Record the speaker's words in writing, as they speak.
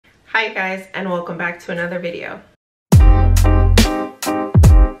Hi guys, and welcome back to another video.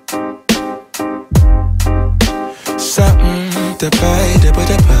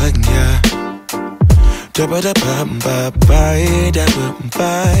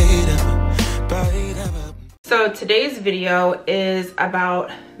 So today's video is about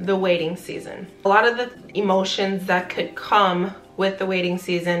the waiting season. A lot of the emotions that could come with the waiting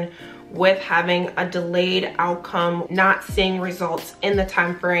season, with having a delayed outcome, not seeing results in the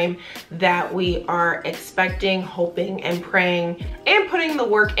time frame that we are expecting, hoping, and praying, and putting the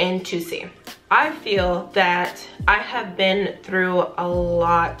work in to see. I feel that I have been through a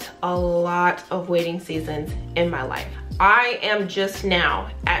lot of waiting seasons in my life. I am just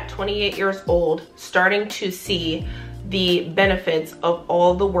now at 28 years old starting to see the benefits of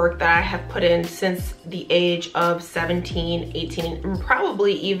all the work that I have put in since the age of 17, 18, and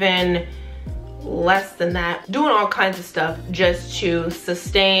probably even less than that, doing all kinds of stuff just to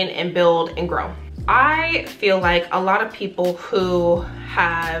sustain and build and grow. I feel like a lot of people who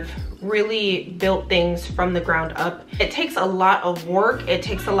have really built things from the ground up, it takes a lot of work, it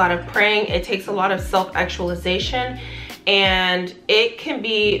takes a lot of praying, it takes a lot of self-actualization, and it can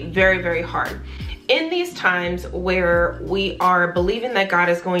be very hard. In these times where we are believing that God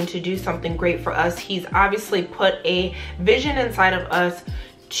is going to do something great for us, He's obviously put a vision inside of us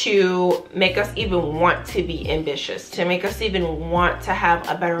to make us even want to be ambitious, to make us even want to have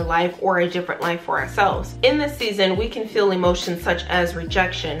a better life or a different life for ourselves. In this season, we can feel emotions such as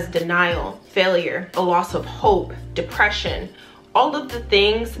rejection, denial, failure, a loss of hope, depression, all of the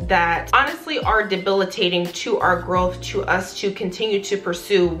things that honestly are debilitating to our growth, to us to continue to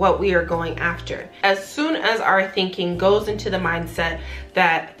pursue what we are going after. As soon as our thinking goes into the mindset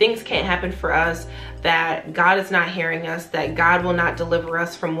that things can't happen for us, that God is not hearing us, that God will not deliver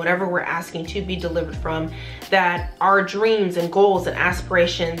us from whatever we're asking to be delivered from, that our dreams and goals and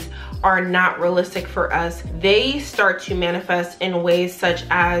aspirations are not realistic for us, they start to manifest in ways such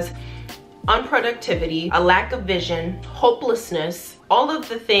as unproductivity, a lack of vision, hopelessness, all of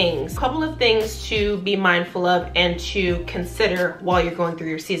the things. A couple of things to be mindful of and to consider while you're going through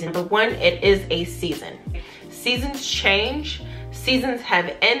your season. Number one, it is a season. Seasons change, seasons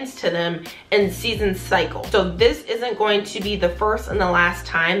have ends to them, and seasons cycle. So this isn't going to be the first and the last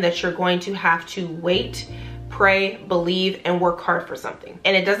time that you're going to have to wait, pray, believe, and work hard for something.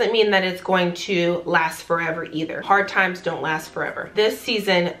 And it doesn't mean that it's going to last forever either. Hard times don't last forever. This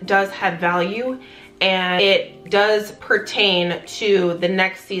season does have value, and it does pertain to the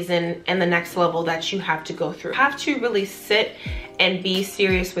next season and the next level that you have to go through. You have to really sit and be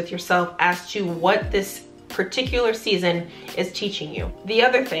serious with yourself as to what this particular season is teaching you. The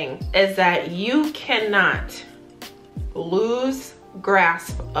other thing is that you cannot lose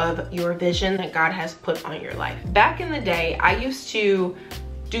grasp of your vision that God has put on your life. Back in the day, I used to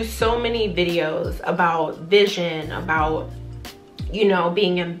do so many videos about vision, about, you know,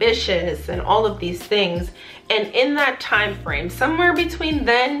 being ambitious and all of these things. And in that time frame, somewhere between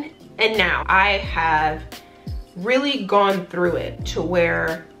then and now, I have really gone through it to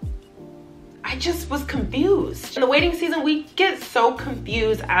where I just was confused. In the waiting season, we get so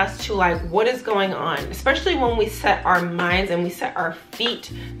confused as to like what is going on, especially when we set our minds and we set our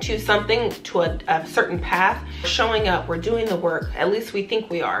feet to something, to a certain path. Showing up, we're doing the work, at least we think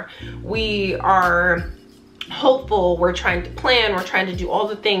we are. We are hopeful, we're trying to plan, we're trying to do all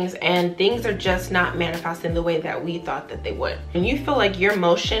the things, and things are just not manifesting the way that we thought that they would. When you feel like your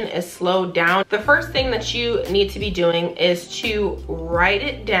motion is slowed down, the first thing that you need to be doing is to write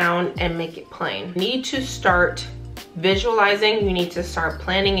it down and make it plain. You need to start visualizing, you need to start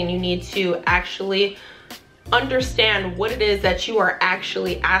planning, and you need to actually understand what it is that you are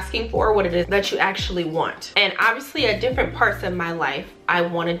actually asking for, what it is that you actually want. And obviously at different parts of my life, I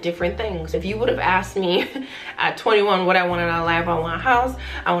wanted different things. If you would have asked me at 21 what I wanted out of life, I want a house,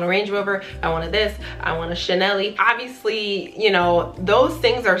 I want a Range Rover, I wanted this, I want a Chanel. Obviously, you know, those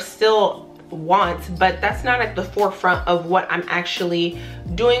things are still wants, but that's not at the forefront of what I'm actually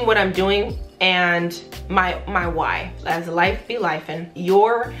doing, what I'm doing, and my why. As life be life, and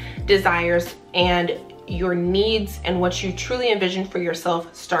your desires and your needs and what you truly envision for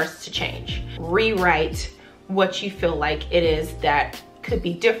yourself starts to change. Rewrite what you feel like it is that could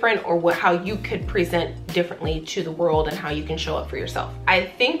be different, or how you could present differently to the world and how you can show up for yourself. I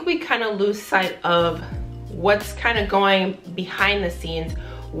think we kind of lose sight of what's kind of going behind the scenes,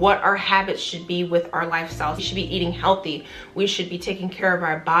 what our habits should be with our lifestyles. We should be eating healthy. We should be taking care of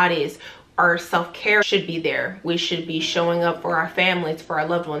our bodies. our self-care should be there. We should be showing up for our families, for our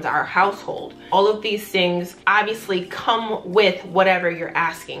loved ones, our household. All of these things obviously come with whatever you're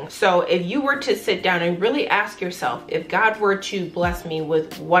asking. So if you were to sit down and really ask yourself, if God were to bless me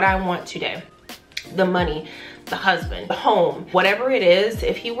with what I want today, the money, the husband, the home, whatever it is,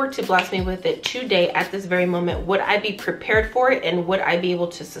 if he were to bless me with it today at this very moment, would I be prepared for it and would I be able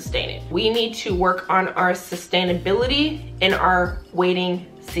to sustain it? We need to work on our sustainability in our waiting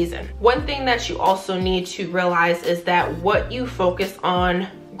season. One thing that you also need to realize is that what you focus on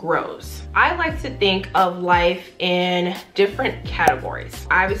grows. I like to think of life in different categories.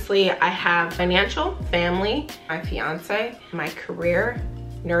 Obviously, I have financial, family, my fiance, my career,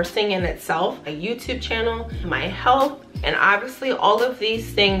 nursing in itself, a YouTube channel, my health, and obviously all of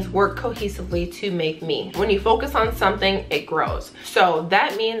these things work cohesively to make me. When you focus on something, it grows. So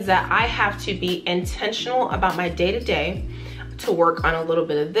that means that I have to be intentional about my day-to-day, to work on a little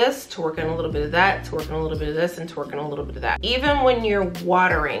bit of this, to work on a little bit of that, to work on a little bit of this, and to work on a little bit of that. Even when you're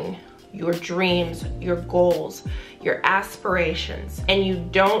watering your dreams, your goals, your aspirations, and you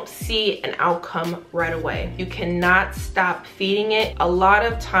don't see an outcome right away, you cannot stop feeding it. A lot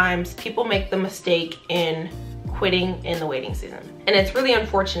of times people make the mistake in quitting in the waiting season. And it's really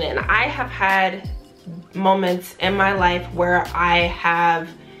unfortunate. And I have had moments in my life where I have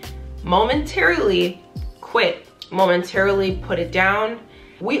momentarily quit, momentarily put it down.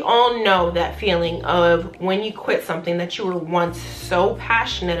 We all know that feeling of when you quit something that you were once so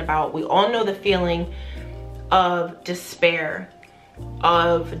passionate about. We all know the feeling of despair,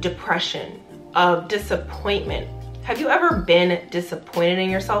 of depression, of disappointment. Have you ever been disappointed in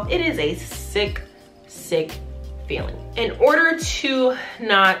yourself? It is a sick, sick feeling. In order to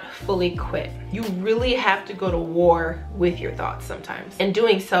not fully quit, you really have to go to war with your thoughts sometimes. In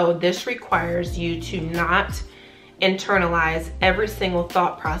doing so, this requires you to not internalize every single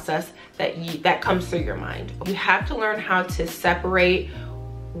thought process that comes through your mind. You have to learn how to separate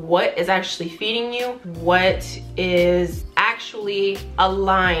what is actually feeding you, what is actually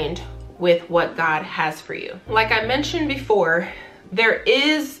aligned with what God has for you. Like I mentioned before, there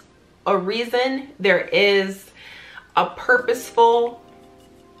is a reason, there is a purposeful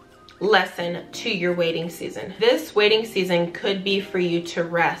lesson to your waiting season. This waiting season could be for you to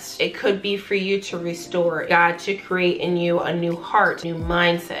rest. It could be for you to restore, God to create in you a new heart, new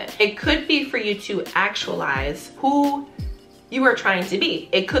mindset. It could be for you to actualize who you are trying to be.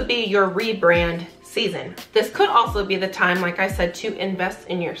 It could be your rebrand season. This could also be the time, like I said, to invest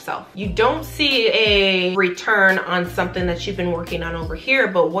in yourself. You don't see a return on something that you've been working on over here,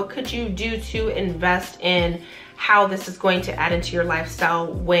 but what could you do to invest in how this is going to add into your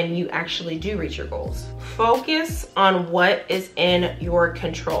lifestyle when you actually do reach your goals? Focus on what is in your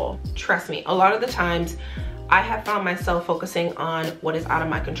control. Trust me, a lot of the times I have found myself focusing on what is out of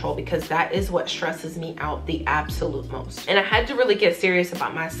my control because that is what stresses me out the absolute most. And I had to really get serious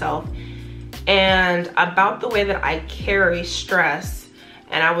about myself and about the way that I carry stress.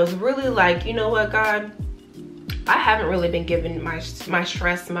 And I was really like, you know what, God? I haven't really been giving my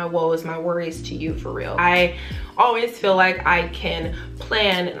stress, my woes, my worries to you for real. I always feel like I can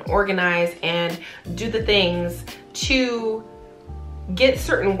plan and organize and do the things to get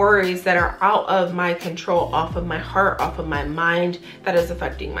certain worries that are out of my control off of my heart, off of my mind, that is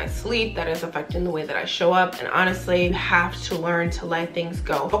affecting my sleep, that is affecting the way that I show up. And honestly, you have to learn to let things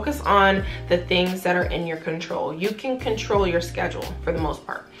go. Focus on the things that are in your control. You can control your schedule for the most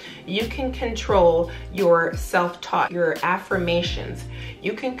part. You can control your self-talk, your affirmations.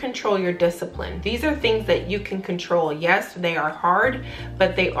 You can control your discipline. These are things that you can control. Yes, they are hard,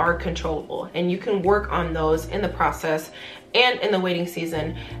 but they are controllable. And you can work on those in the process and in the waiting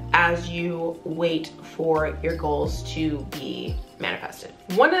season as you wait for your goals to be manifested.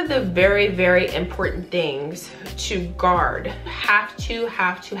 One of the very, very important things to guard, have to,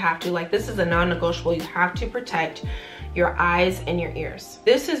 like this is a non-negotiable, you have to protect your eyes and your ears.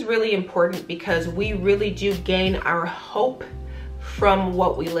 This is really important because we really do gain our hope from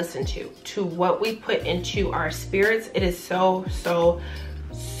what we listen to what we put into our spirits. It is so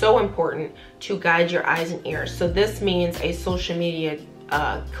important to guide your eyes and ears. So this means a social media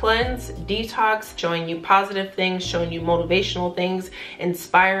cleanse, detox, showing you positive things, showing you motivational things,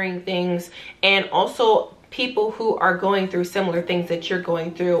 inspiring things, and also people who are going through similar things that you're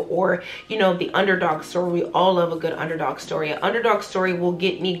going through, or you know, the underdog story. We all love a good underdog story. An underdog story will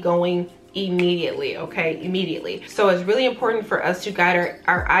get me going immediately, okay? Immediately. So it's really important for us to guide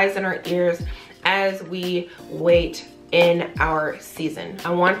our eyes and our ears as we wait in our season.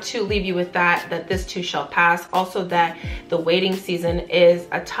 I want to leave you with that this too shall pass. Also that the waiting season is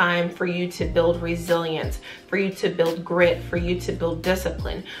a time for you to build resilience, for you to build grit, for you to build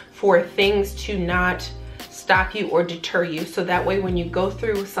discipline, for things to not stop you or deter you. So that way when you go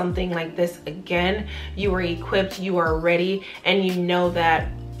through something like this again, you are equipped, you are ready, and you know that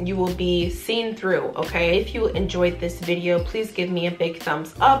you will be seen through, okay? If you enjoyed this video, please give me a big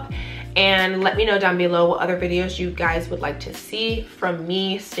thumbs up and let me know down below what other videos you guys would like to see from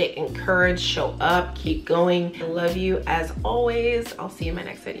me. Stay encouraged, show up, keep going. I love you as always. I'll see you in my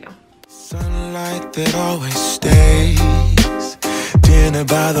next video. Sunlight that always stays, dinner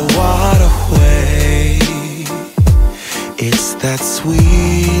by the waterway. It's that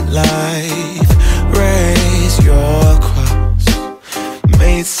sweet life. Raise your cross.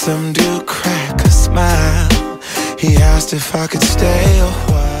 Made some dude crack a smile. He asked if I could stay a while.